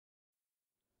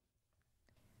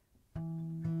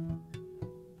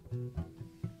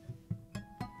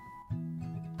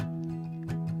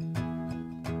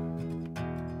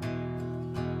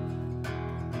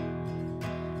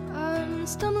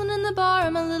Stumbling in the bar,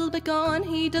 I'm a little bit gone.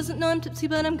 He doesn't know I'm tipsy,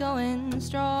 but I'm going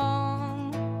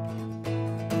strong.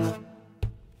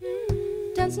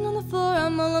 Dancing on the floor,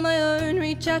 I'm all on my own.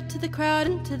 Reach out to the crowd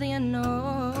and to the unknown,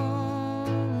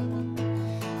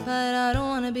 but I don't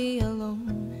wanna be alone.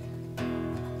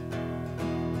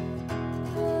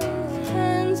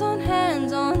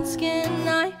 Hands on skin,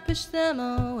 I push them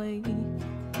away.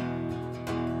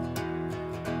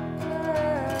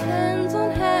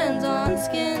 Hands on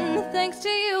skin, thanks to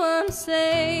you I'm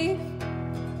safe.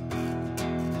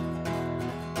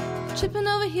 Tripping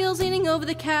over heels, leaning over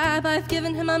the cab. I've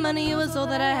given him my money, it was all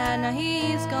that I had, now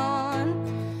he's gone.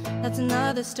 That's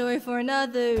another story for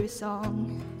another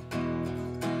song.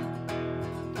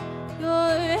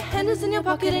 Your hand is in your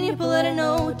pocket and you pull out a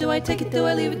note. Do I take it, do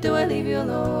I leave it, do I leave you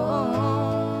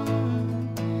alone?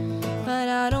 But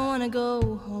I don't wanna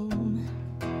go home.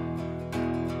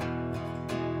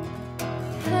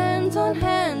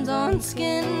 Hands on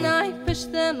skin, I push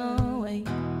them away.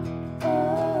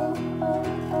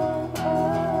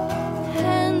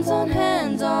 Hands on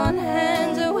hands,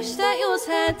 I wish that yours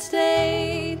had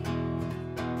stayed,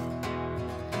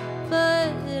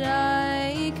 but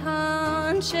I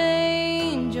can't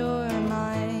change your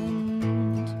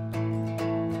mind,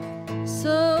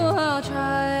 so I'll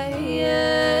try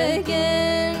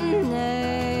again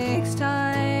next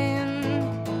time.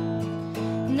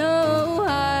 No,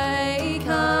 I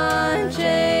can't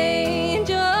change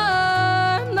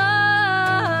your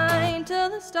mind till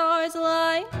the stars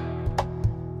align.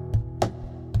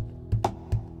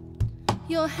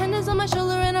 Your hand is on my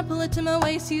shoulder and I pull it to my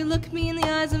waist. You look me in the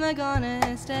eyes, am I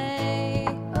gonna stay?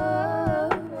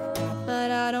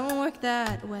 But I don't work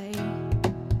that way.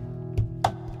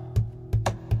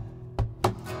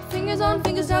 Fingers on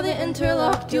fingers, now they're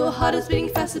interlocked. Your heart is beating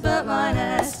faster, but mine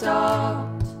has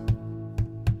stopped.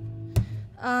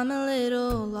 I'm a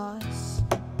little lost.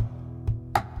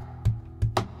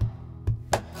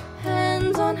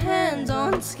 Hands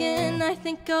on skin, I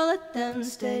think I'll let them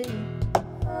stay.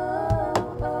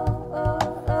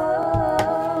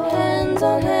 Hands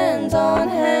on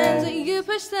hands, you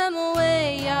push them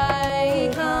away. I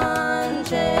can't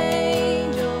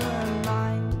change your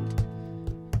mind,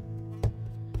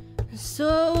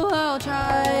 so I'll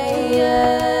try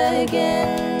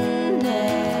again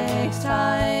next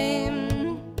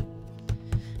time.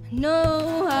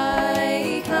 No,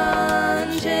 I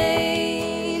can't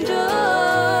change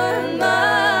your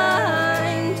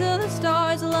mind till the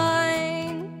stars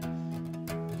align.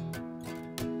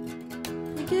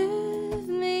 Give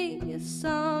me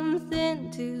something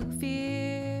to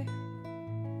fear.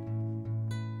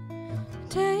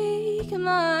 Take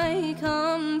my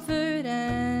comfort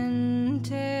and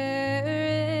tear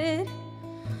it.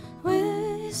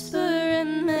 Whisper a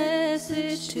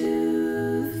message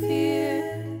to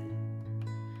fear,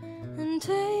 and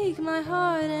take my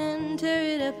heart and tear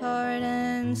it apart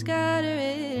and scatter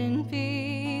it in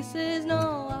pieces.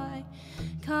 No, I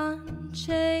can't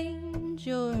change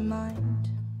your mind,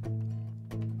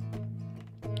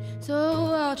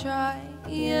 so I'll try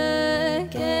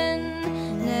again.